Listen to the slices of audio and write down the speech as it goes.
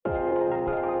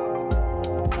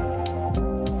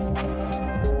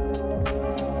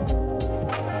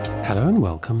Hello and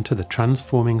welcome to the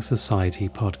Transforming Society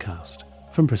podcast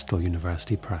from Bristol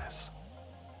University Press.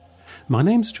 My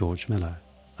name's George Miller,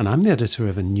 and I'm the editor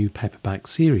of a new paperback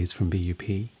series from BUP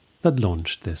that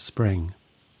launched this spring.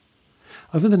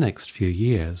 Over the next few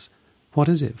years, What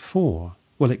Is It For?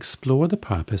 Will explore the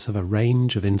purpose of a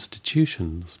range of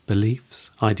institutions,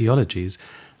 beliefs, ideologies,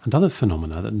 and other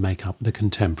phenomena that make up the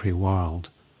contemporary world,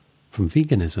 from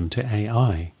veganism to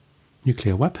AI,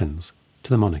 nuclear weapons to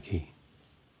the monarchy.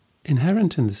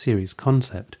 Inherent in the series'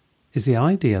 concept is the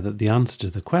idea that the answer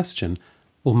to the question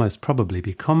will most probably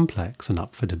be complex and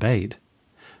up for debate,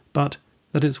 but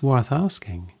that it's worth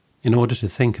asking in order to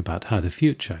think about how the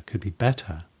future could be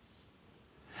better.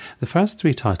 The first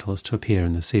three titles to appear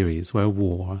in the series were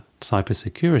War,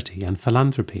 Cybersecurity and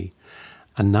Philanthropy,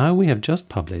 and now we have just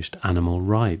published Animal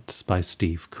Rights by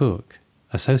Steve Cook,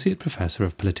 Associate Professor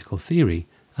of Political Theory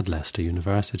at Leicester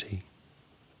University.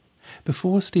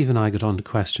 Before Steve and I got on to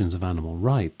questions of animal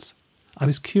rights, I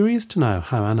was curious to know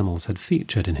how animals had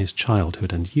featured in his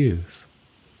childhood and youth.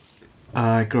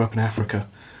 I grew up in Africa,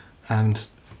 and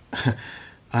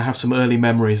I have some early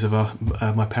memories of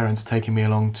my parents taking me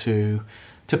along to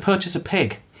purchase a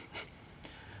pig,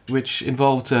 which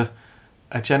involved a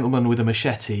gentleman with a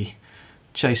machete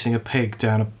chasing a pig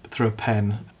down through a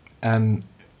pen and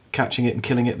catching it and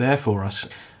killing it there for us.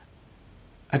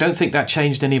 I don't think that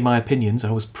changed any of my opinions.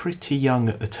 I was pretty young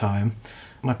at the time.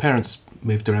 My parents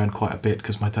moved around quite a bit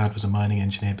because my dad was a mining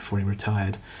engineer before he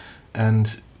retired,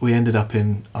 and we ended up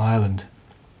in Ireland,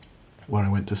 where I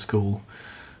went to school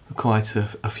for quite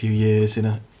a few years in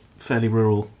a fairly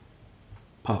rural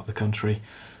part of the country.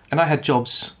 And I had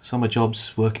jobs, summer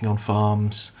jobs, working on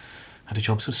farms. I had a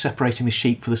job sort of separating the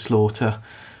sheep for the slaughter,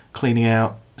 cleaning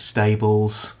out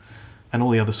stables, and all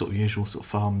the other sort of usual sort of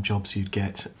farm jobs you'd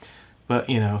get. But,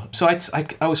 so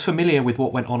I was familiar with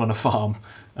what went on a farm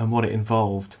and what it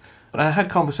involved. But I had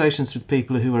conversations with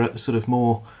people who were at the sort of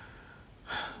more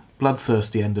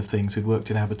bloodthirsty end of things, who'd worked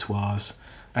in abattoirs.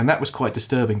 And that was quite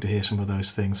disturbing to hear some of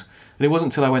those things. And it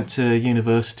wasn't until I went to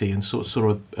university and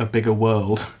saw a bigger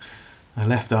world. I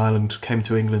left Ireland, came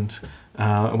to England,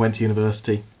 and went to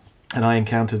university. And I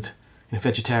encountered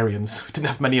vegetarians. We didn't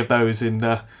have many of those in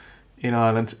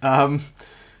Ireland. And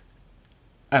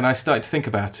I started to think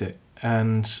about it.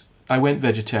 And I went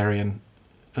vegetarian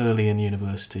early in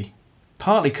university,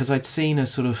 partly because I'd seen a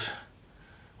sort of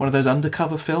one of those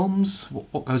undercover films,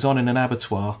 what goes on in an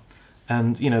abattoir,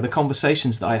 and the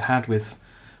conversations that I had with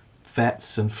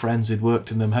vets and friends who'd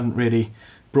worked in them hadn't really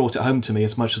brought it home to me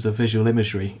as much as the visual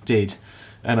imagery did,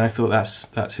 and I thought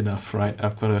that's enough, right?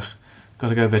 I've got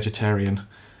to go vegetarian.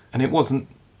 And it wasn't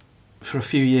for a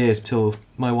few years till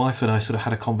my wife and I sort of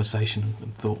had a conversation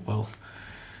and thought, well,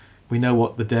 we know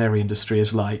what the dairy industry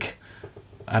is like,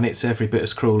 and it's every bit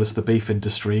as cruel as the beef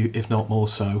industry, if not more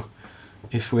so.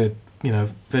 If we're,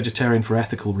 vegetarian for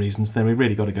ethical reasons, then we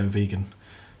really got to go vegan.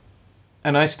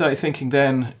 And I started thinking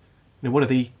then, what are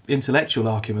the intellectual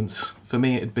arguments? For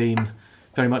me, it had been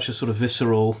very much a sort of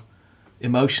visceral,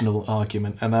 emotional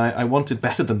argument, and I wanted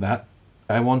better than that.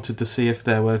 I wanted to see if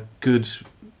there were good,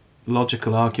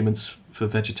 logical arguments for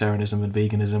vegetarianism and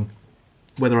veganism,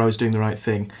 whether I was doing the right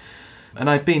thing. And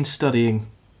I'd been studying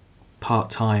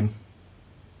part-time.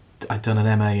 I'd done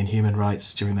an MA in human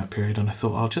rights during that period, and I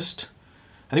thought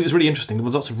and it was really interesting. There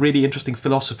was lots of really interesting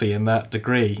philosophy in that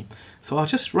degree. I thought I'll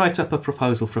just write up a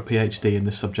proposal for a PhD in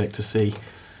this subject to see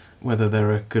whether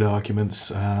there are good arguments.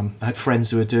 I had friends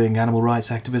who were doing animal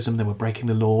rights activism. They were breaking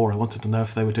the law. I wanted to know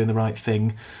if they were doing the right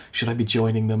thing. Should I be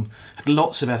joining them? I had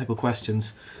lots of ethical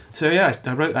questions. So yeah,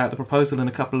 I wrote out the proposal in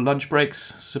a couple of lunch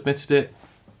breaks, submitted it,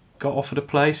 got offered a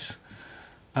place.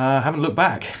 Haven't looked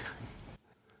back.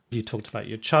 You talked about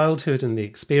your childhood and the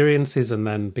experiences, and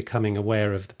then becoming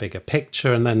aware of the bigger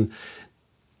picture, and then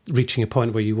reaching a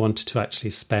point where you wanted to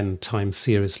actually spend time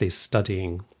seriously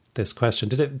studying this question.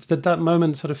 Did that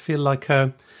moment sort of feel like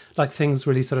things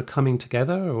really sort of coming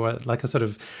together, or like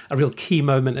a real key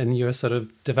moment in your sort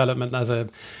of development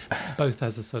both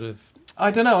as a sort of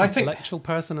intellectual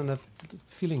person and a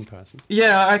feeling person?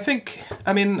 Yeah,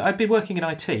 I'd been working in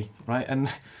IT, right?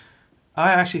 And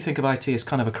I actually think of IT as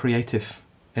kind of a creative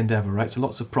endeavour, right? So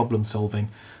lots of problem solving.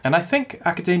 And I think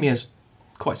academia is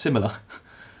quite similar.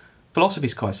 Philosophy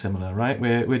is quite similar, right?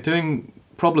 We're doing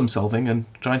problem solving and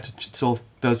trying to solve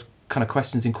those kind of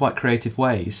questions in quite creative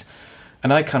ways.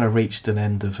 And I kind of reached an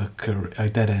end of a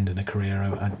dead end in a career.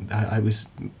 I was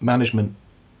management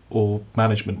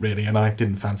really, and I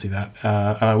didn't fancy that.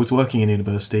 And I was working in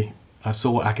university. I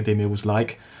saw what academia was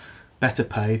like, better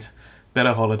paid,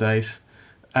 better holidays,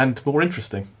 and more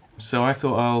interesting. So I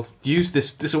thought I'll use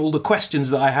this are all the questions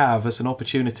that I have as an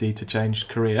opportunity to change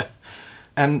career.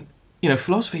 And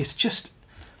philosophy is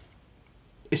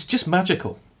it's just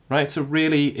magical, right? It's a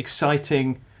really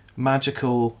exciting,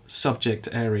 magical subject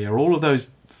area. All of those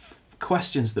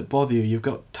questions that bother you, you've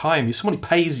got time. Somebody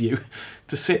pays you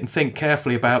to sit and think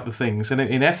carefully about the things. And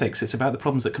in ethics, it's about the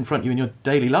problems that confront you in your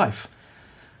daily life.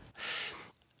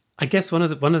 I guess one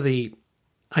of the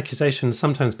accusations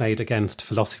sometimes made against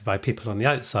philosophy by people on the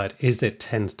outside is that it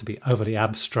tends to be overly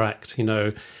abstract.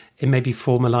 It maybe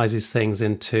formalizes things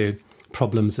into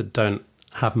problems that don't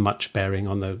have much bearing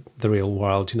on the real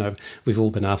world. We've all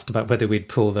been asked about whether we'd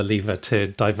pull the lever to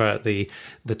divert the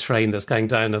train that's going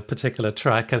down a particular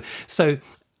track. And so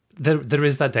there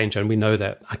is that danger, and we know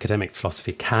that academic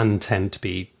philosophy can tend to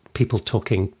be people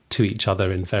talking to each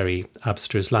other in very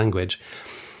abstruse language.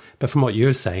 But from what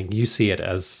you're saying, you see it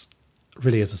as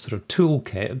really as a sort of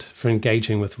toolkit for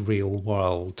engaging with real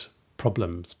world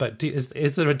problems. But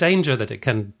is there a danger that it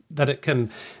can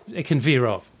veer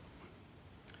off?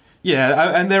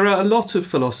 Yeah, and there are a lot of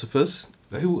philosophers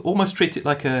who almost treat it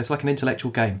like it's like an intellectual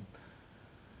game.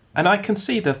 And I can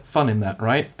see the fun in that,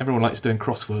 right? Everyone likes doing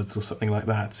crosswords or something like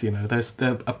that. There's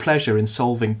a pleasure in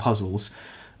solving puzzles.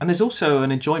 And there's also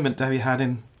an enjoyment to be had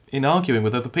in arguing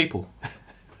with other people,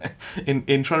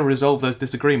 in trying to resolve those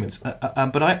disagreements.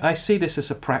 But I see this as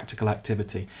a practical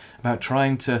activity about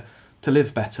trying to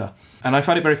live better. And I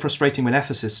find it very frustrating when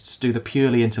ethicists do the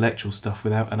purely intellectual stuff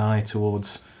without an eye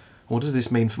towards, what does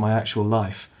this mean for my actual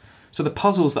life? So the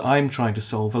puzzles that I'm trying to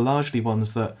solve are largely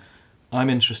ones that I'm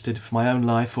interested for my own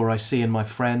life, or I see in my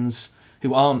friends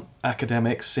who aren't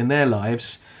academics in their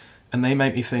lives, and they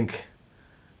make me think,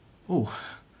 oh,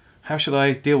 how should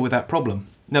I deal with that problem?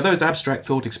 Now, those abstract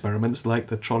thought experiments, like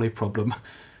the trolley problem,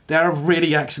 they are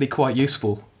really actually quite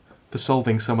useful for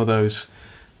solving some of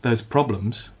those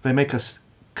problems. They make us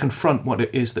confront what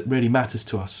it is that really matters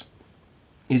to us.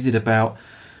 Is it about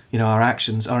our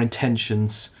actions, our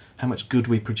intentions, how much good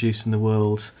we produce in the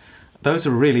world? Those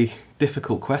are really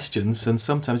difficult questions, and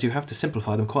sometimes you have to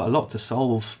simplify them quite a lot to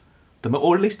solve them,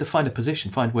 or at least to find a position,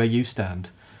 find where you stand.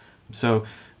 So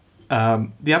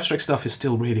the abstract stuff is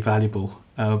still really valuable,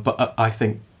 but I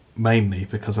think mainly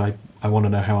because I want to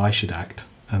know how I should act,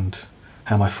 and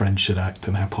how my friends should act,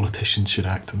 and how politicians should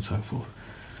act, and so forth.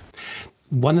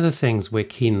 One of the things we're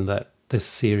keen that this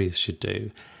series should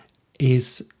do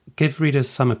is give readers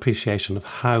some appreciation of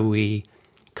how we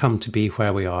come to be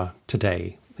where we are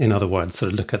today. In other words,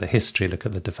 sort of look at the history, look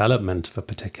at the development of a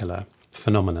particular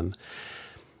phenomenon.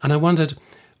 And I wondered,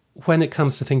 when it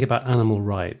comes to thinking about animal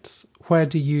rights, where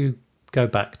do you go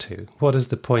back to? What is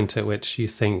the point at which you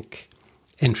think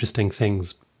interesting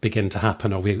things begin to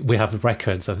happen, or we have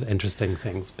records of interesting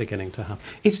things beginning to happen?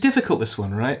 It's difficult, this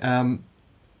one, right?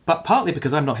 But partly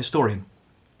because I'm not a historian.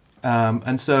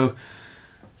 And so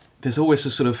there's always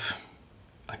a sort of,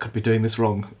 I could be doing this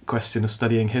wrong, question of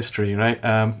studying history, right?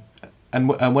 And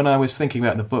when I was thinking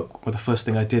about the book, well, the first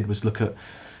thing I did was look at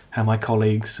how my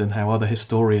colleagues and how other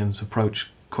historians approach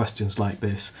questions like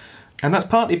this. And that's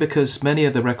partly because many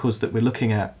of the records that we're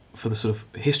looking at for the sort of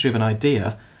history of an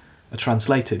idea are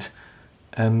translated.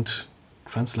 And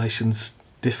translations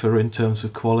differ in terms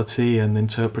of quality and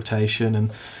interpretation,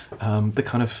 and the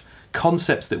kind of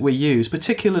concepts that we use,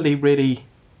 particularly really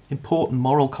important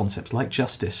moral concepts like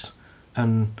justice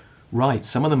and rights.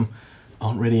 Some of them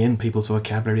aren't really in people's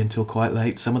vocabulary until quite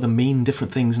late. Some of them mean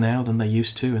different things now than they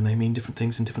used to, and they mean different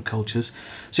things in different cultures.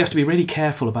 So you have to be really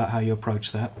careful about how you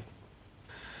approach that.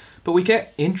 But we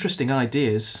get interesting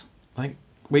ideas, like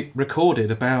we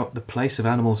recorded about the place of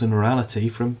animals in morality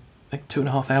from like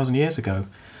 2,500 years ago,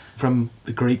 from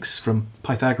the Greeks, from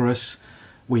Pythagoras.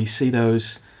 We see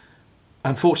those.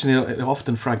 Unfortunately,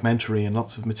 often fragmentary, and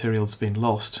lots of material's been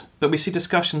lost. But we see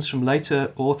discussions from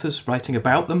later authors writing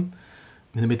about them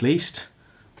in the Middle East,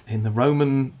 in the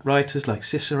Roman writers like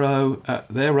Cicero.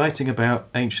 They're writing about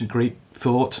ancient Greek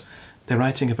thought. They're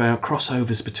writing about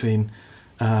crossovers between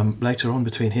later on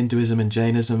between Hinduism and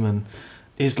Jainism and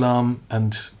Islam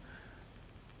and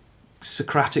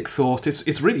Socratic thought.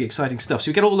 It's really exciting stuff.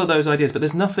 So you get all of those ideas, but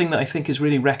there's nothing that I think is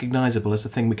really recognizable as a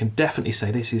thing we can definitely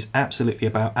say this is absolutely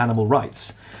about animal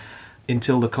rights,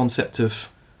 until the concept of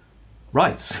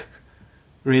rights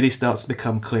really starts to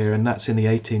become clear. And that's in the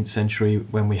 18th century,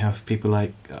 when we have people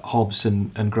like Hobbes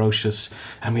and Grotius,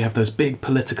 and we have those big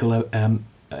political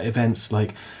events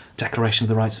like Declaration of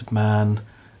the Rights of Man,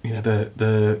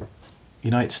 the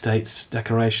United States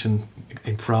Declaration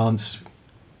in France,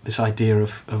 this idea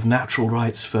of natural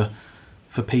rights for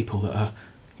people that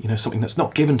are, something that's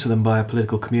not given to them by a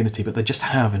political community, but they just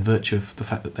have in virtue of the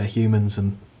fact that they're humans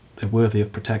and they're worthy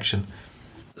of protection.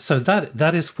 So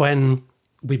that is when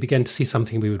we begin to see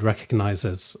something we would recognise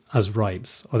as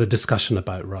rights, or the discussion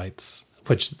about rights.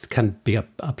 which can be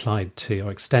applied to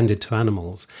or extended to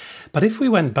animals. But if we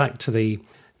went back to the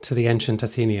ancient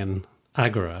Athenian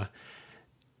agora,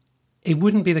 it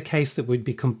wouldn't be the case that we'd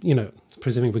be,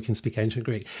 presuming we can speak ancient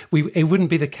Greek, it wouldn't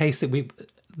be the case that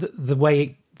the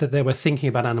way that they were thinking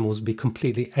about animals would be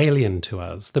completely alien to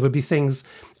us. There would be things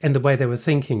in the way they were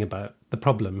thinking about the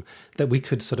problem that we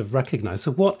could sort of recognize.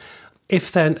 So what,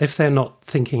 if they're not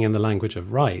thinking in the language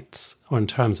of rights or in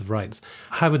terms of rights,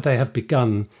 how would they have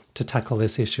begun to tackle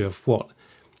this issue of what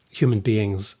human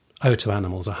beings owe to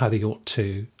animals or how they ought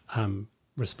to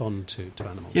respond to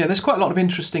animals? Yeah, there's quite a lot of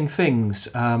interesting things.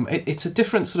 It's a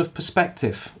different sort of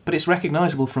perspective, but it's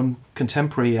recognisable from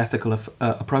contemporary ethical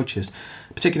approaches,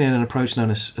 particularly in an approach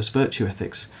known as virtue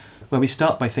ethics, where we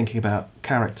start by thinking about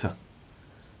character.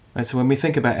 Right? So when we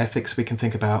think about ethics, we can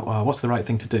think about, well, what's the right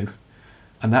thing to do?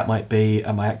 And that might be,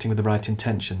 am I acting with the right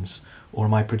intentions, or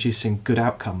am I producing good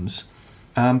outcomes?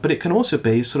 But it can also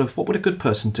be sort of, what would a good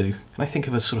person do? And I think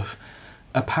of a sort of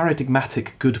a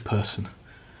paradigmatic good person.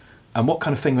 And what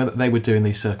kind of thing that they would do in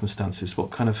these circumstances?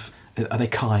 What kind of, are they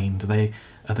kind?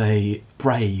 Are they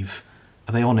brave?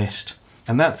 Are they honest?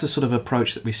 And that's the sort of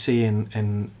approach that we see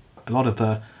in a lot of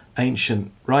the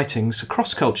ancient writings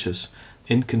across cultures,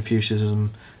 in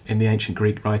Confucianism, in the ancient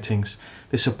Greek writings.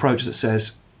 This approach that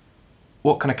says,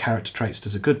 what kind of character traits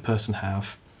does a good person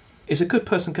have? Is a good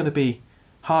person going to be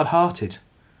hard-hearted,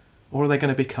 or are they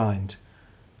going to be kind?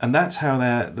 And that's how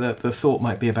the thought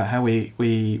might be about how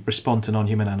we respond to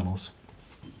non-human animals.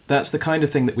 That's the kind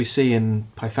of thing that we see in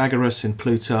Pythagoras, in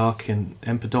Plutarch, in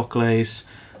Empedocles,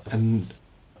 and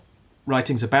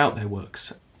writings about their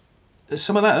works.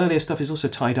 Some of that earlier stuff is also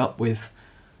tied up with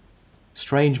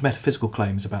strange metaphysical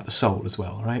claims about the soul as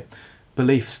well, right?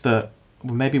 Beliefs that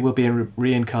maybe we'll be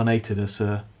reincarnated as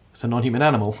a non-human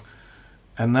animal,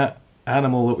 and that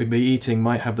animal that we'd be eating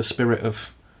might have the spirit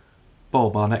of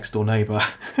Bob, our next door neighbour,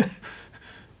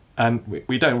 and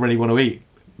we don't really want to eat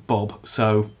Bob,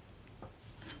 so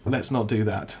let's not do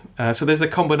that. So there's a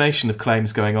combination of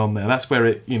claims going on there. That's where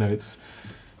it's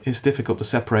difficult to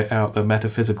separate out the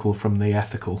metaphysical from the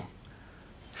ethical.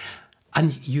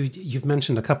 And you've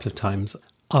mentioned a couple of times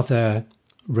other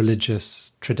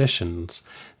religious traditions.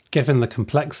 Given the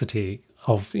complexity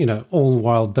of all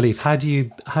world belief, how do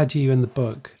you in the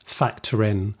book factor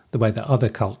in the way that other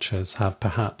cultures have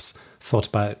perhaps thought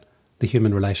about the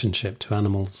human relationship to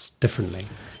animals differently?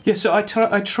 Yeah, so I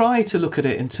try to look at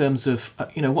it in terms of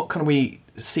what can we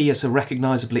see as a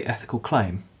recognisably ethical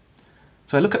claim.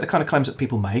 So I look at the kind of claims that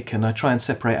people make, and I try and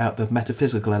separate out the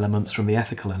metaphysical elements from the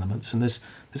ethical elements. And there's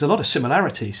a lot of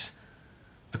similarities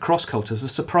across cultures, a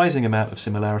surprising amount of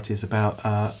similarities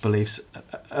about beliefs,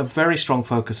 a very strong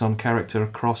focus on character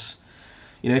across.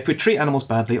 If we treat animals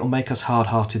badly, it'll make us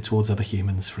hard-hearted towards other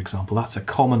humans, for example. That's a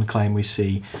common claim we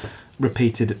see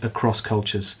repeated across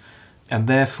cultures. And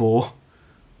therefore,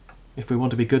 if we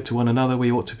want to be good to one another, we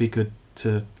ought to be good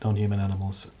to non-human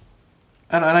animals.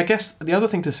 And I guess the other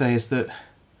thing to say is that,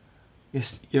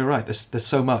 yes, you're right, there's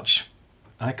so much.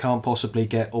 I can't possibly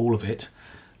get all of it.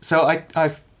 So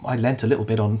I lent a little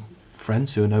bit on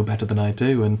friends who know better than I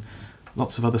do, and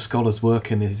lots of other scholars work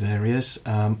in these areas.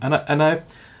 And I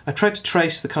tried to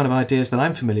trace the kind of ideas that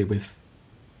I'm familiar with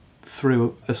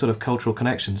through a sort of cultural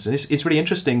connections. And it's really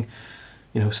interesting,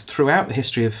 throughout the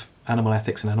history of animal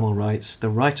ethics and animal rights, the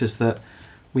writers that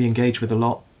we engage with a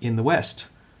lot in the West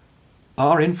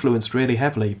are influenced really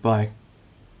heavily by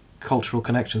cultural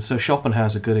connections. So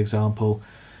Schopenhauer's a good example,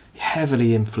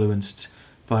 heavily influenced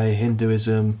by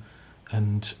Hinduism,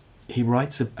 and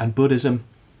and Buddhism.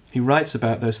 He writes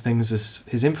about those things as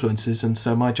his influences, and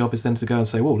so my job is then to go and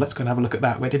say, well, let's go and have a look at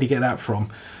that. Where did he get that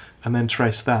from? And then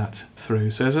trace that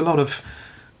through. So there's a lot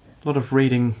of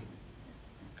reading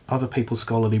other people's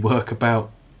scholarly work about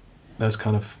those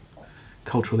kind of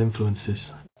cultural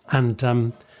influences.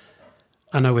 And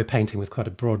I know we're painting with quite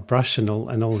a broad brush and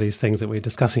all these things that we're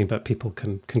discussing, but people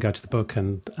can go to the book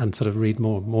and sort of read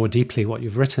more deeply what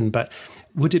you've written. But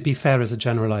would it be fair as a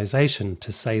generalization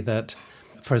to say that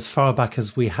for as far back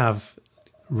as we have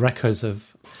records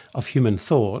of human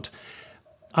thought,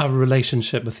 our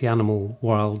relationship with the animal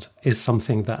world is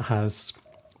something that has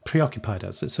preoccupied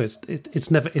us? So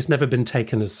it's never been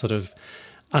taken as sort of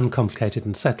uncomplicated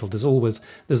and settled. There's always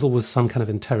some kind of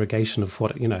interrogation of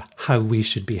what how we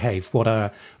should behave, what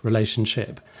our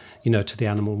relationship to the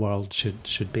animal world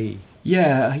should be.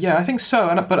 Yeah, I think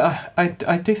so. But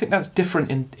I do think that's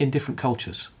different in different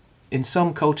cultures. In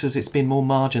some cultures, it's been more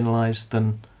marginalised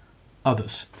than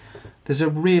others. There's a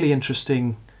really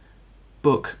interesting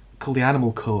book called The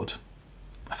Animal Court.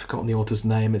 I've forgotten the author's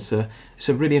name. It's a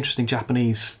really interesting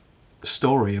Japanese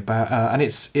story about, and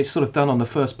it's sort of done on the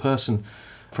first person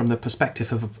from the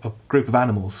perspective of a group of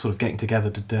animals sort of getting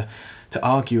together to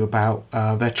argue about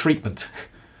their treatment.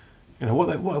 You know,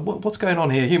 what's going on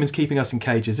here? Humans keeping us in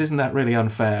cages, isn't that really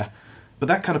unfair? But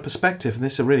that kind of perspective, and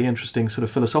this is a really interesting sort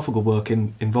of philosophical work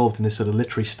involved in this sort of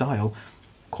literary style,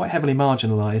 quite heavily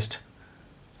marginalised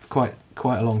for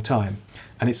quite a long time.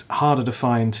 And it's harder to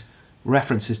find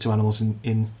references to animals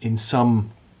in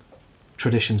some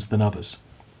traditions than others.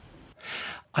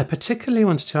 I particularly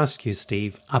wanted to ask you,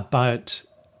 Steve, about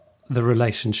the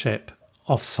relationship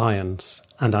of science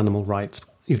and animal rights.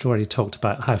 You've already talked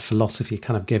about how philosophy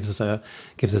kind of gives us a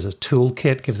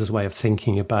toolkit, gives us a way of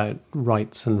thinking about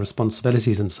rights and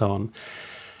responsibilities and so on.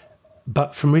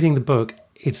 But from reading the book,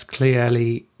 it's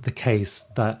clearly the case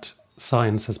that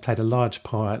science has played a large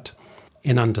part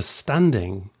in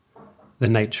understanding the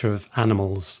nature of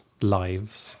animals'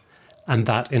 lives, and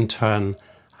that in turn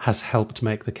has helped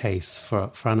make the case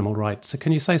for animal rights. So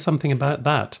can you say something about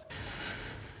that?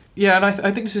 Yeah, and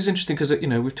I think this is interesting because, you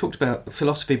know, we've talked about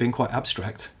philosophy being quite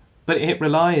abstract, but it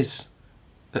relies,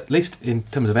 at least in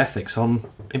terms of ethics, on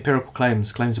empirical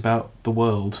claims about the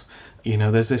world. You know,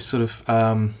 there's this sort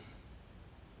of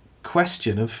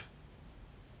question of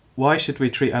why should we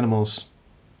treat animals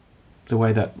the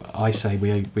way that I say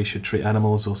we should treat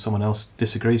animals, or someone else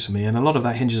disagrees with me, and a lot of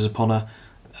that hinges upon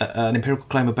an empirical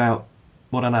claim about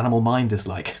what an animal mind is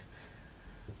like.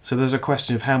 So there's a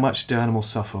question of how much do animals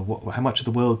suffer? How much of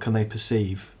the world can they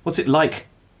perceive? What's it like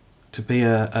to be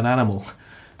an animal?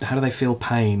 How do they feel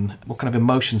pain? What kind of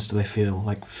emotions do they feel,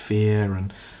 like fear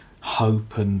and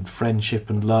hope and friendship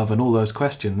and love and all those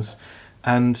questions?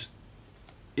 And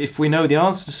if we know the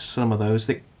answers to some of those,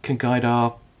 that can guide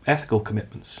our ethical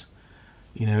commitments.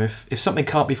 You know, if something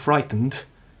can't be frightened,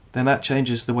 then that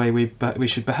changes the way we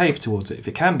should behave towards it. If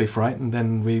it can be frightened,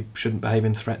 then we shouldn't behave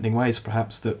in threatening ways,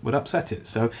 perhaps, that would upset it.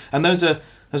 So, and those are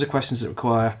questions that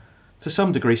require, to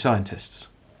some degree, scientists.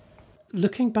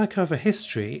 Looking back over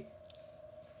history,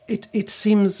 it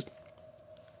seems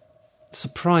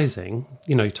surprising.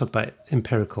 You know, you talk about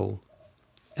empirical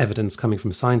evidence coming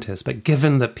from scientists, but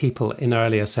given that people in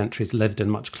earlier centuries lived in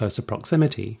much closer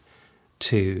proximity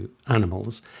to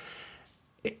animals,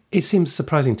 it seems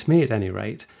surprising to me, at any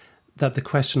rate, that the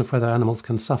question of whether animals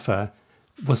can suffer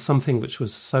was something which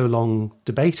was so long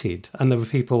debated, and there were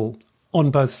people on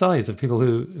both sides, of people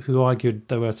who argued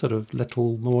they were sort of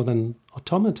little more than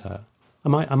automata.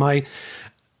 Am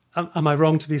I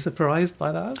wrong to be surprised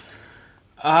by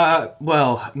that?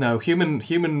 Well, no.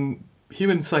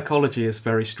 Human psychology is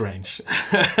very strange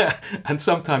and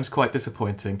sometimes quite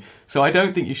disappointing. So I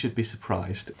don't think you should be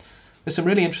surprised. There's some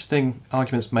really interesting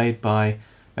arguments made by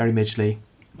Mary Midgley,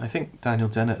 I think Daniel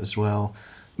Dennett as well.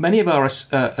 Many of our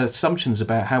assumptions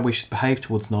about how we should behave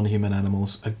towards non-human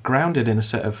animals are grounded in a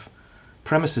set of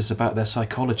premises about their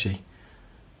psychology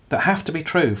that have to be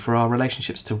true for our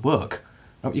relationships to work.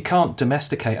 You can't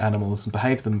domesticate animals and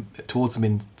behave towards them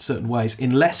in certain ways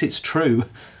unless it's true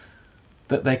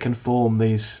that they can form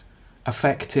these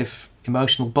affective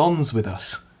emotional bonds with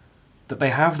us, that they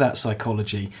have that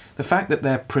psychology. The fact that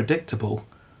they're predictable,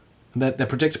 that they're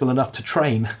predictable enough to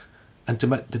train and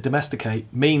to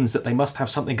domesticate, means that they must have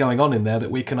something going on in there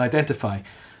that we can identify.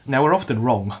 Now, we're often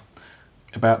wrong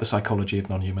about the psychology of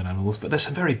non-human animals, but there's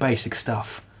some very basic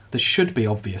stuff that should be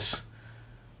obvious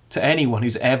to anyone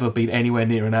who's ever been anywhere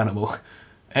near an animal.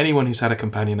 Anyone who's had a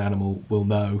companion animal will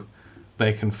know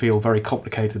they can feel very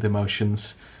complicated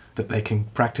emotions, that they can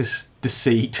practice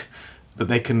deceit, that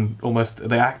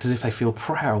they act as if they feel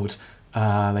proud,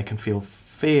 they can feel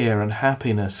fear and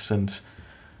happiness and,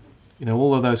 you know,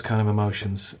 all of those kind of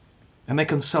emotions. And they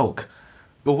can sulk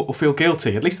or feel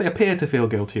guilty. At least they appear to feel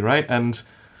guilty, right? And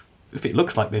if it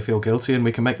looks like they feel guilty and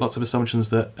we can make lots of assumptions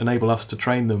that enable us to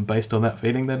train them based on that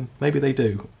feeling, then maybe they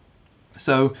do.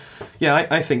 So, yeah,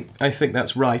 I think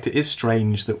that's right. It is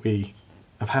strange that we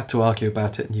have had to argue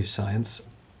about it and use science.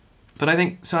 But I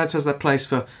think science has that place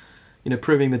for, you know,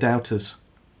 proving the doubters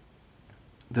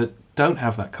that don't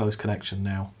have that close connection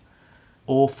now,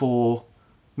 or for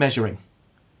measuring.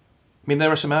 I mean,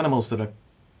 there are some animals that are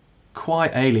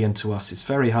quite alien to us. It's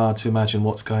very hard to imagine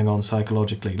what's going on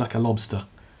psychologically, like a lobster.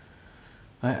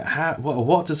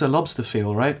 What does a lobster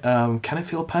feel, right? Can it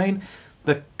feel pain?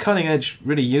 The cutting-edge,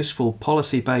 really useful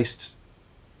policy-based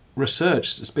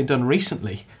research that's been done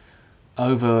recently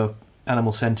over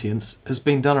animal sentience has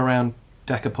been done around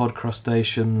decapod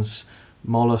crustaceans,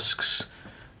 mollusks,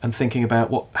 and thinking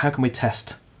about how can we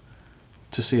test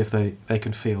to see if they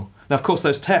can feel. Now, of course,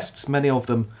 those tests, many of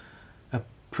them are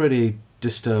pretty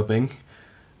disturbing.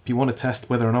 If you want to test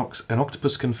whether an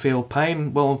octopus can feel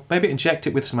pain, well, maybe inject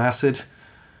it with some acid,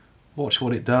 watch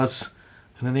what it does.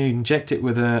 and then you inject it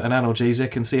with an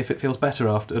analgesic and see if it feels better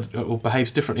after, or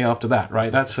behaves differently after that,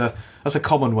 right? That's a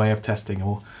common way of testing.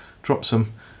 Or drop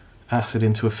some acid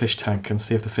into a fish tank and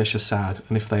see if the fish are sad,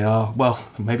 and if they are, well,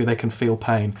 maybe they can feel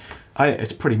pain.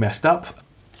 It's pretty messed up,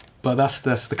 but that's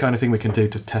the kind of thing we can do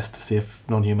to test to see if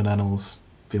non-human animals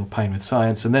feel pain with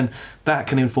science, and then that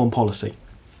can inform policy.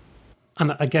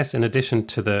 And I guess in addition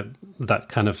to that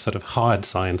kind of sort of hard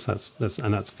science,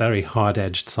 that's very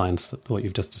hard-edged science, what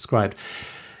you've just described,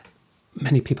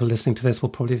 many people listening to this will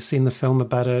probably have seen the film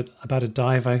about a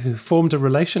diver who formed a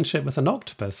relationship with an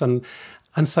octopus.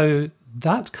 And so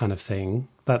that kind of thing,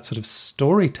 that sort of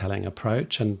storytelling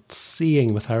approach and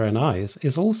seeing with our own eyes,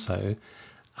 is also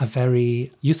a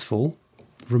very useful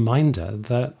reminder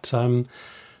that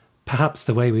perhaps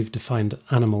the way we've defined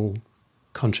animal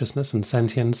consciousness and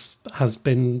sentience has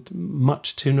been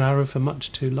much too narrow for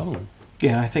much too long.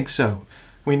 Yeah, I think so.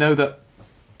 We know that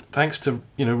thanks to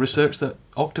research that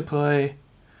octopi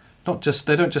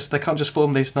they can't just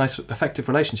form these nice effective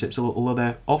relationships, although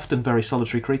they're often very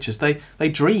solitary creatures. They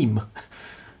dream.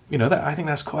 I think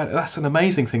that's an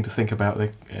amazing thing to think about.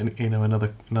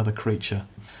 Another creature.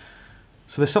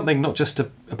 So there's something not just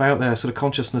about their sort of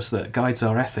consciousness that guides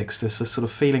our ethics. There's a sort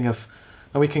of feeling of,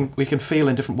 and we can feel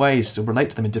in different ways, to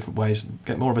relate to them in different ways, and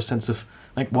get more of a sense of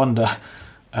wonder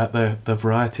at the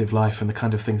variety of life and the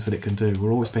kind of things that it can do.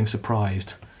 We're always being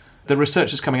surprised. The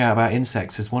research that's coming out about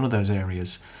insects is one of those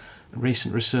areas.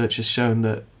 Recent research has shown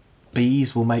that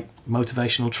bees will make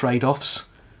motivational trade-offs.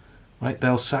 Right,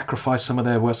 they'll sacrifice some of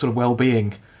their sort of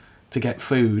well-being to get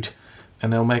food,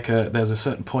 and there's a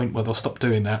certain point where they'll stop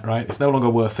doing that. Right, it's no longer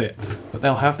worth it. But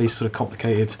they'll have these sort of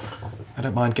complicated. I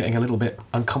don't mind getting a little bit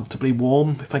uncomfortably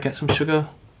warm if I get some sugar.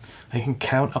 They can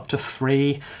count up to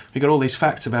 3. We've got all these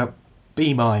facts about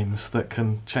bee minds that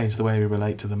can change the way we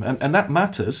relate to them, and that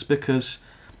matters because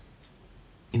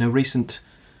recent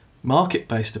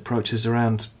market-based approaches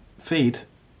around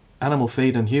animal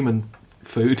feed and human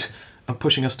food, are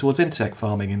pushing us towards insect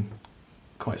farming in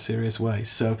quite serious ways.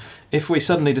 So if we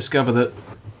suddenly discover that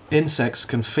insects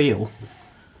can feel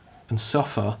and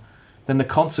suffer, then the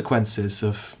consequences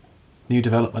of new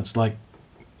developments like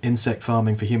insect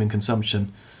farming for human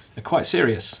consumption are quite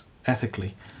serious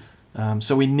ethically.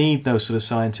 So we need those sort of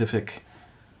scientific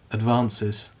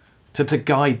advances to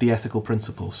guide the ethical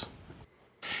principles.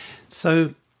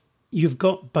 So you've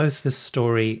got both the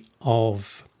story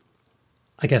of,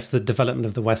 I guess, the development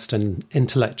of the Western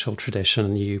intellectual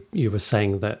tradition. You were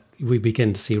saying that we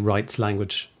begin to see rights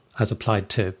language as applied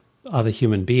to other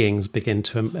human beings begin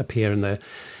to appear in the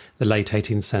late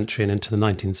 18th century and into the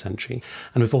 19th century.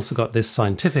 And we've also got this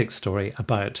scientific story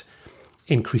about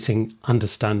increasing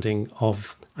understanding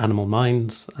of animal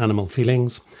minds, animal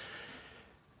feelings.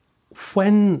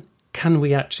 When can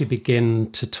we actually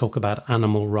begin to talk about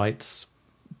animal rights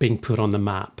being put on the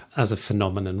map as a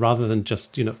phenomenon, rather than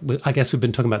just, I guess we've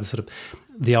been talking about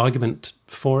the argument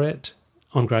for it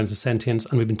on grounds of sentience,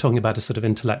 and we've been talking about a sort of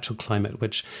intellectual climate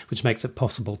which makes it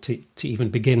possible to even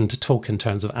begin to talk in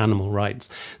terms of animal rights.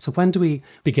 So when do we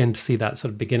begin to see that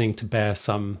sort of beginning to bear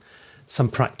some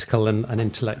practical and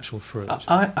intellectual fruit?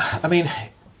 I mean,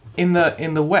 in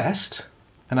the West,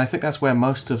 and I think that's where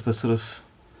most of the sort of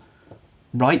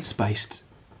rights-based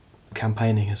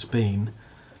campaigning has been,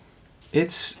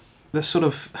 it's the sort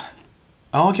of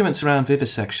arguments around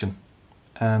vivisection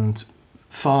and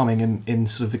farming in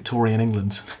sort of Victorian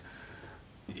England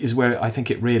is where I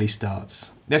think it really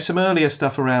starts. There's some earlier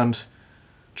stuff around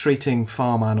treating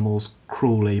farm animals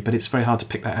cruelly, but it's very hard to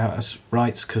pick that out as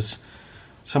rights because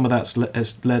some of that's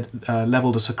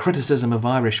levelled as a criticism of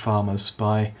Irish farmers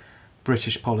by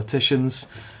British politicians,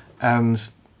 and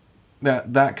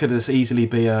that could as easily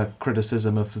be a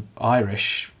criticism of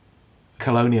Irish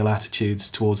colonial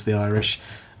attitudes towards the Irish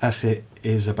as it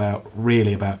is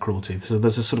really about cruelty. So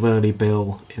there's a sort of early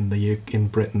bill in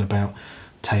Britain about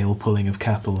tail pulling of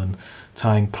cattle and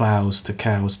tying ploughs to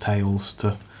cows' tails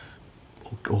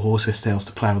or horses' tails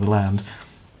to plough the land.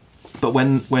 But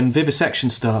when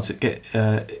vivisection starts, it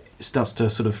starts to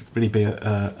sort of really be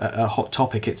a hot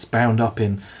topic. It's bound up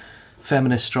in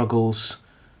feminist struggles,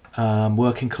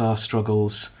 working class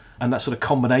struggles, and that sort of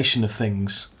combination of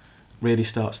things really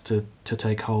starts to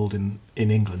take hold in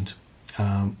England.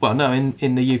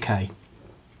 In the UK,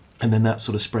 and then that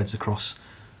sort of spreads across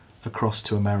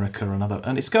to America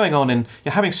and it's going on, and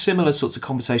you're having similar sorts of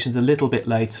conversations a little bit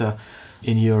later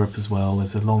in Europe as well.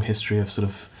 There's a long history of sort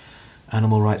of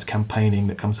animal rights campaigning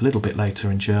that comes a little bit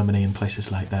later in Germany and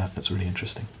places like that. That's really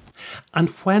interesting. And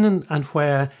when and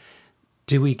where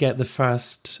do we get the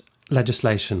first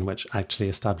legislation which actually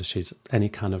establishes any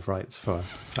kind of rights for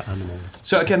animals?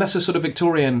 So again, that's a sort of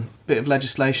Victorian bit of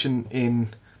legislation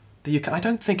in the UK.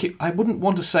 I wouldn't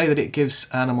want to say that it gives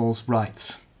animals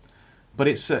rights, but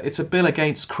it's a bill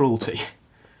against cruelty,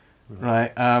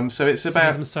 right? So it's about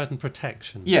gives them certain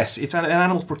protection. Yes, it's an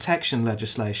animal protection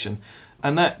legislation,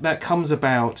 and that comes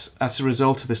about as a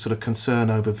result of this sort of concern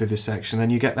over vivisection,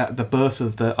 and you get the birth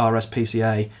of the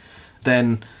RSPCA,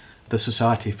 then the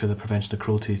Society for the Prevention of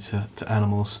Cruelty to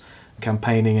Animals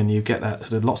campaigning, and you get that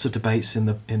sort of lots of debates in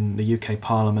the UK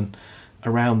Parliament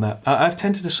around that. I've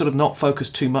tended to sort of not focus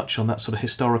too much on that sort of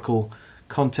historical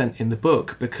content in the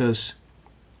book because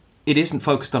it isn't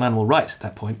focused on animal rights at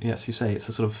that point. Yes, you say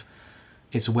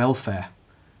it's welfare,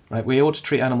 right? We ought to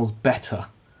treat animals better.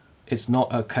 It's not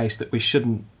a case that we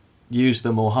shouldn't use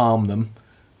them or harm them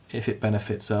if it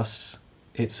benefits us.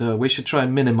 We should try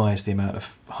and minimise the amount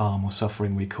of harm or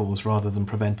suffering we cause rather than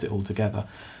prevent it altogether.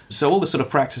 So all the sort of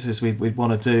practices we'd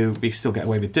want to do, we still get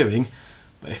away with doing.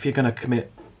 But if you're going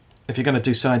to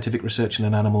do scientific research in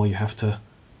an animal, you have to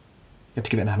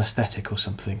give it an anaesthetic or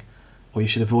something, or you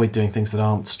should avoid doing things that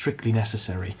aren't strictly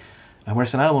necessary. And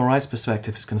whereas an animal rights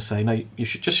perspective is going to say, no, you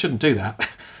shouldn't do that.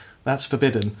 That's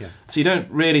forbidden. Yeah. So you don't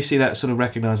really see that sort of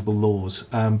recognisable laws,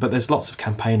 but there's lots of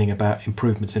campaigning about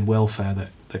improvements in welfare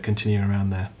that continue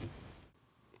around there.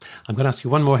 I'm going to ask you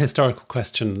one more historical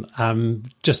question,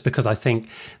 just because I think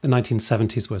the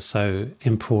 1970s were so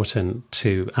important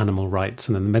to animal rights.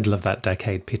 And in the middle of that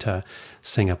decade, Peter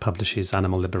Singer publishes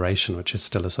Animal Liberation, which is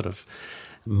still a sort of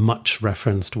much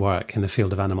referenced work in the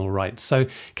field of animal rights. So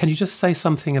can you just say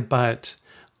something about,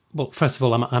 well, first of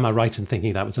all, am I right in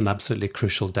thinking that was an absolutely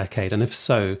crucial decade? And if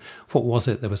so, what was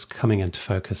it that was coming into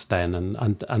focus then?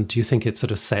 And do you think it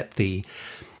sort of set the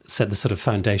sort of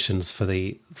foundations for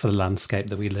the landscape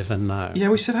that we live in now? Yeah,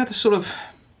 we sort of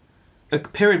had a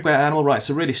period where animal rights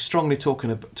are really strongly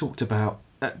talked about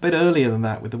a bit earlier than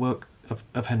that with the work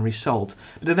of Henry Salt,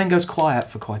 but it then goes quiet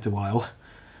for quite a while.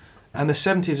 And the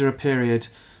 70s are a period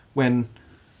when,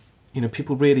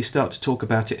 people really start to talk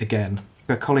about it again.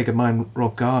 A colleague of mine,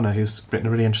 Rob Garner, who's written a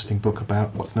really interesting book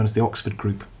about what's known as the Oxford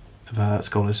Group of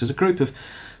scholars. There's a group of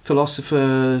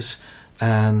philosophers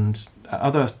and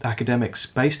other academics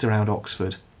based around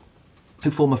Oxford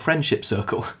who form a friendship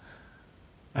circle.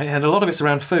 Right? And a lot of it's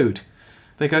around food.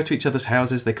 They go to each other's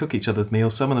houses, they cook each other's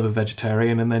meals, some of them are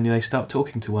vegetarian, and then they start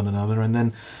talking to one another, and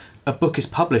then a book is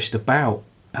published about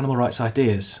animal rights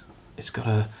ideas. It's got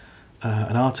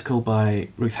an article by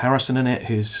Ruth Harrison in it,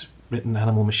 who's written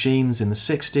Animal Machines in the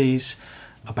 60s,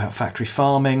 about factory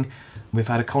farming. We've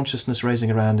had a consciousness raising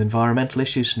around environmental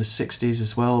issues in the 60s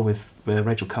as well, with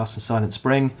Rachel Carson's Silent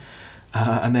Spring.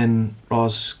 And then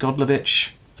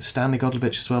Stanley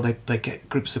Godlovich as well. They get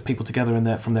groups of people together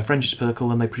from their friendship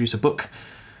circle, and they produce a book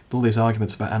with all these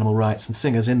arguments about animal rights. And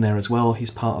Singer's in there as well.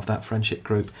 He's part of that friendship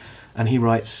group. And he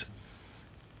writes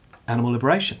Animal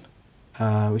Liberation,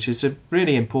 which is a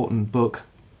really important book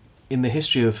in the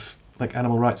history of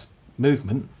animal rights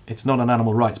movement. It's not an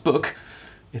animal rights book.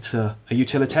 It's a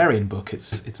utilitarian book.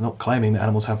 It's not claiming that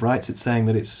animals have rights. It's saying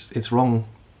that it's wrong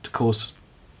to cause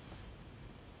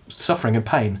suffering and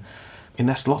pain. And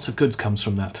that's lots of good comes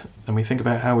from that. And we think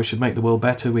about how we should make the world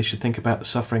better. We should think about the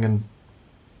suffering and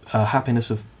happiness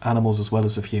of animals as well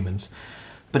as of humans.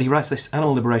 But he writes this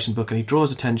Animal Liberation book, and he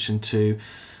draws attention to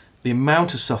the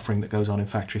amount of suffering that goes on in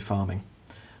factory farming,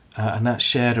 and that's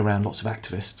shared around lots of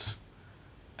activists.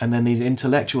 And then these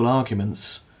intellectual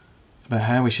arguments about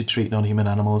how we should treat non-human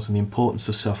animals and the importance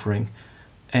of suffering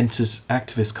enters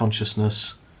activist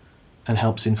consciousness and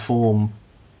helps inform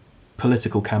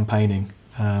political campaigning,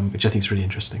 which I think is really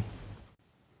interesting.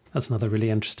 That's another really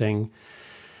interesting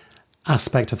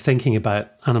aspect of thinking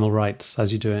about animal rights,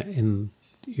 as you do it in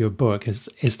your book,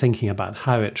 is thinking about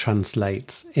how it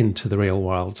translates into the real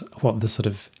world, what the sort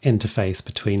of interface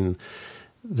between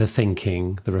the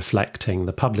thinking, the reflecting,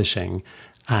 the publishing,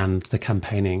 and the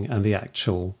campaigning and the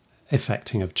actual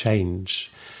effecting of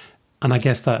change. And I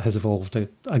guess that has evolved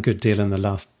a good deal in the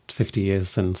last 50 years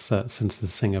since the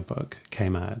Singer book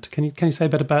came out. Can you say a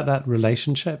bit about that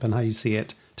relationship and how you see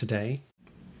it today?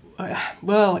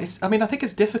 Well, I think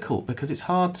it's difficult because it's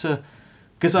hard to...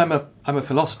 Because I'm a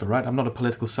philosopher, right? I'm not a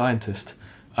political scientist.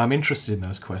 I'm interested in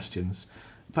those questions.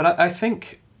 But I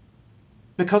think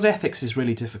because ethics is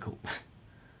really difficult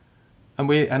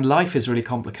and life is really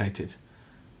complicated,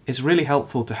 it's really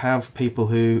helpful to have people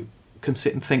who can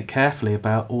sit and think carefully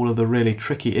about all of the really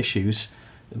tricky issues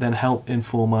that then help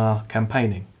inform our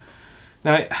campaigning.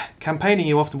 Now, campaigning,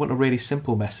 you often want a really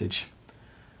simple message.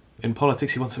 In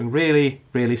politics, you want something really,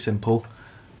 really simple.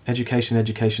 Education,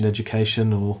 education,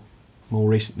 education, or more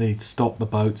recently, Stop the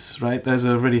Boats, right? Those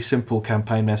are really simple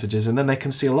campaign messages, and then they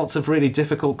conceal lots of really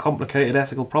difficult, complicated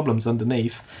ethical problems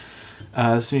underneath.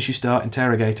 As soon as you start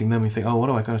interrogating them, you think, oh, what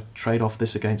do I got to trade off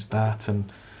this against that?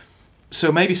 And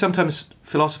so maybe sometimes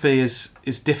philosophy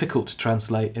is difficult to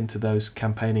translate into those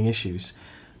campaigning issues.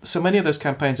 So many of those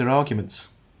campaigns are arguments.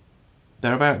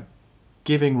 They're about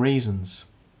giving reasons.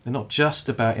 They're not just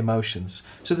about emotions.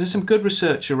 So there's some good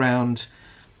research around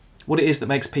what it is that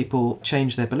makes people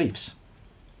change their beliefs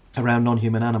around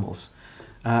non-human animals.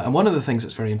 And one of the things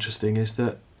that's very interesting is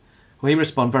that we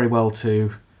respond very well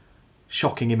to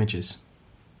shocking images.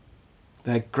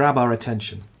 They grab our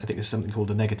attention. I think there's something called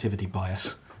a negativity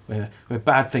bias, where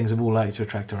bad things are more likely to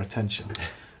attract our attention.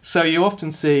 So you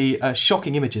often see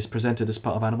shocking images presented as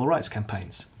part of animal rights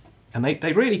campaigns. And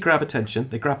they really grab attention.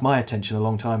 They grabbed my attention a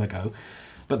long time ago.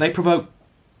 But they provoke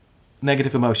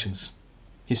negative emotions.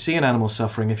 You see an animal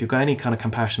suffering, if you've got any kind of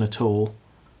compassion at all,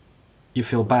 you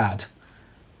feel bad.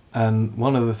 And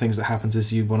one of the things that happens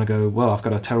is you want to go, well, I've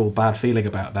got a terrible bad feeling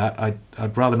about that.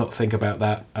 I'd rather not think about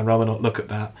that. I'd rather not look at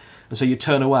that. And so you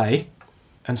turn away.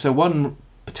 And so one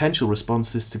potential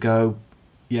response is to go,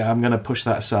 yeah, I'm going to push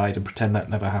that aside and pretend that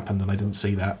never happened and I didn't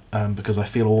see that because I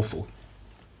feel awful.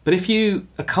 But if you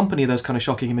accompany those kind of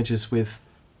shocking images with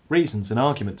reasons and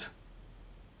argument,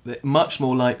 they're much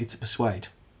more likely to persuade.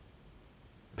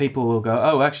 People will go,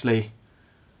 oh, actually,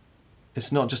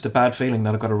 it's not just a bad feeling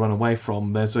that I've got to run away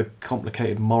from. There's a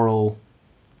complicated moral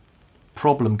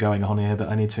problem going on here that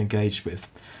I need to engage with.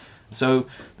 So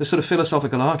the sort of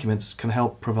philosophical arguments can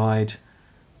help provide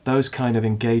those kind of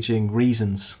engaging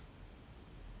reasons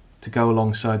to go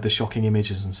alongside the shocking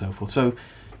images and so forth. So,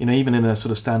 even in a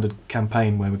sort of standard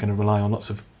campaign where we're going to rely on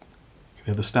lots of,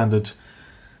 the standard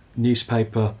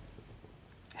newspaper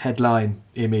headline,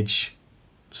 image,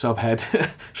 subhead,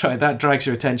 right, that drags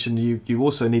your attention. You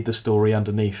also need the story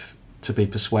underneath to be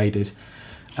persuaded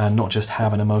and not just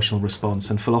have an emotional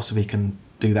response, and philosophy can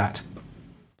do that.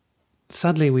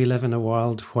 Sadly, we live in a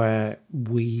world where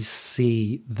we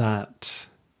see that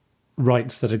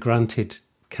rights that are granted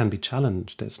can be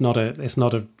challenged. It's not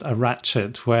a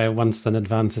ratchet where once an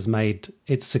advance is made,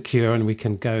 it's secure and we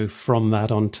can go from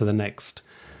that on to the next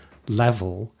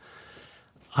level.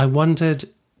 I wondered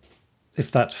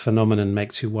if that phenomenon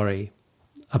makes you worry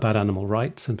about animal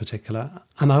rights in particular.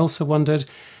 And I also wondered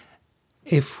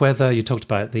if whether you talked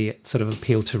about the sort of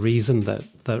appeal to reason that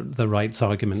the rights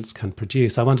arguments can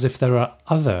produce. I wondered if there are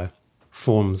other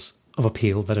forms of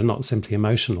appeal that are not simply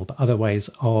emotional, but other ways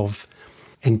of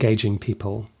engaging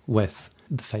people with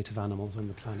the fate of animals on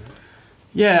the planet.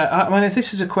 Yeah, I mean,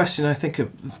 this is a question I think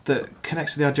that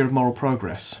connects to the idea of moral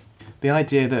progress. The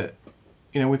idea that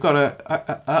we've got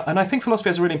and I think philosophy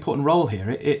has a really important role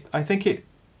here. I think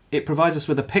it provides us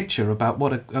with a picture about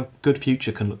what a good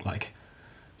future can look like.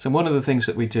 So one of the things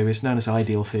that we do is known as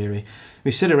ideal theory.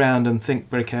 We sit around and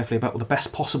think very carefully about what the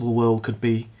best possible world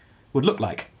would look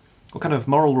like. What kind of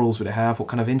moral rules would it have? What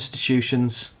kind of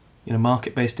institutions,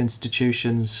 market-based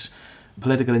institutions,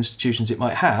 political institutions it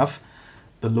might have,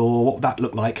 the law, what would that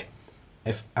look like?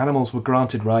 If animals were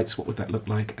granted rights, what would that look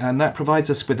like? And that provides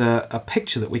us with a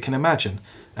picture that we can imagine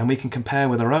and we can compare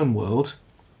with our own world.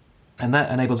 And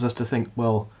that enables us to think,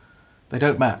 well, they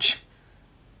don't match.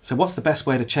 So what's the best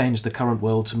way to change the current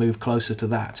world to move closer to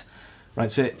that?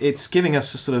 Right. So it's giving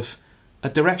us a sort of a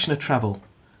direction of travel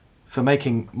for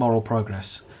making moral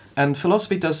progress. And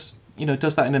philosophy does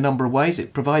that in a number of ways.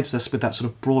 It provides us with that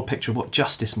sort of broad picture of what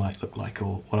justice might look like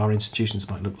or what our institutions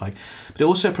might look like. But it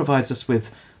also provides us with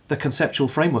the conceptual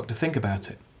framework to think about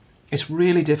it. It's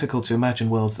really difficult to imagine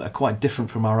worlds that are quite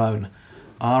different from our own.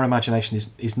 Our imagination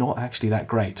is not actually that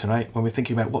great, right? When we're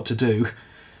thinking about what to do,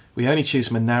 we only choose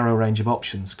from a narrow range of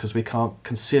options because we can't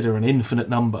consider an infinite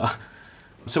number.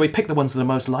 So we pick the ones that are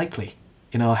most likely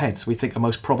in our heads, we think are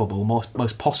most probable,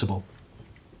 most possible.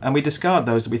 And we discard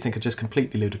those that we think are just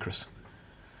completely ludicrous.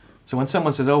 So when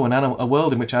someone says, oh, a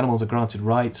world in which animals are granted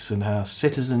rights and has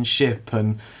citizenship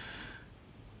and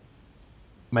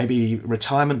maybe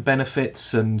retirement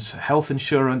benefits and health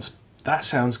insurance, that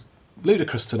sounds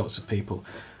ludicrous to lots of people.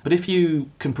 But if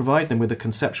you can provide them with the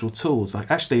conceptual tools,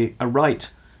 like actually a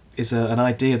right is an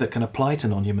idea that can apply to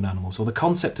non-human animals, or the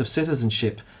concept of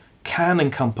citizenship can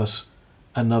encompass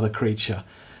another creature,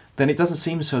 then it doesn't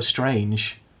seem so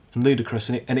strange and ludicrous,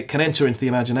 and it can enter into the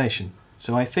imagination.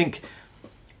 So I think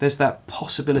there's that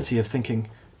possibility of thinking,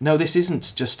 no, this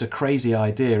isn't just a crazy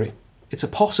idea. It's a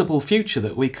possible future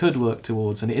that we could work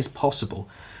towards, and it is possible.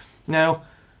 Now,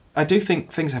 I do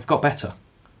think things have got better.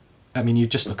 I mean, you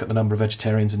just look at the number of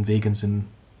vegetarians and vegans in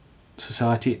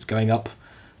society, it's going up.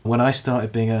 When I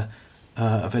started being a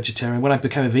vegetarian, when I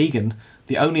became a vegan,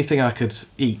 the only thing I could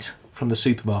eat from the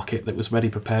supermarket that was ready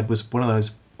prepared was one of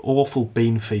those awful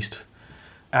bean feast.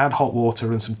 Add hot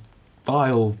water and some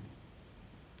vile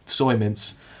soy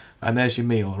mince, and there's your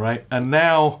meal, right? And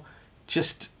now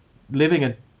just living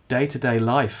a day-to-day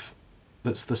life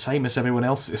that's the same as everyone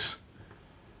else's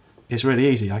is really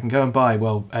easy. I can go and buy,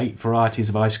 8 varieties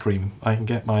of ice cream. I can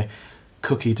get my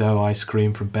cookie dough ice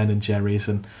cream from Ben and Jerry's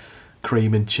and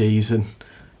cream and cheese and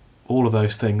all of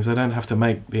those things. I don't have to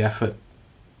make the effort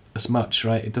as much,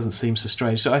 right? It doesn't seem so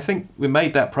strange. So I think we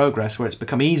made that progress where it's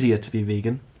become easier to be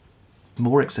vegan,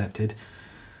 more accepted.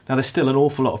 Now there's still an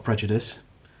awful lot of prejudice,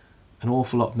 an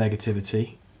awful lot of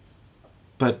negativity,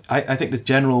 but I think there's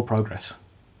general progress.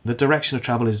 The direction of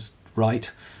travel is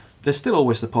right. There's still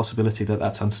always the possibility that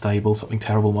that's unstable, something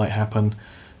terrible might happen,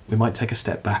 we might take a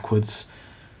step backwards,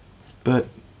 but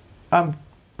I'm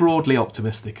broadly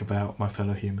optimistic about my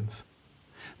fellow humans.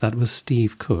 That was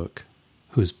Steve Cook,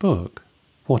 whose book,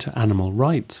 What Are Animal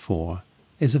Rights For?,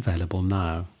 is available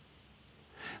now.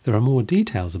 There are more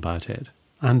details about it,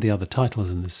 and the other titles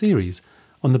in the series,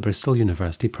 on the Bristol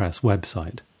University Press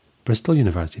website,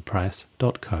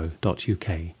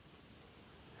 bristoluniversitypress.co.uk.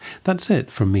 That's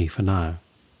it from me for now,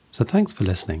 so thanks for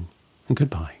listening, and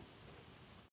goodbye.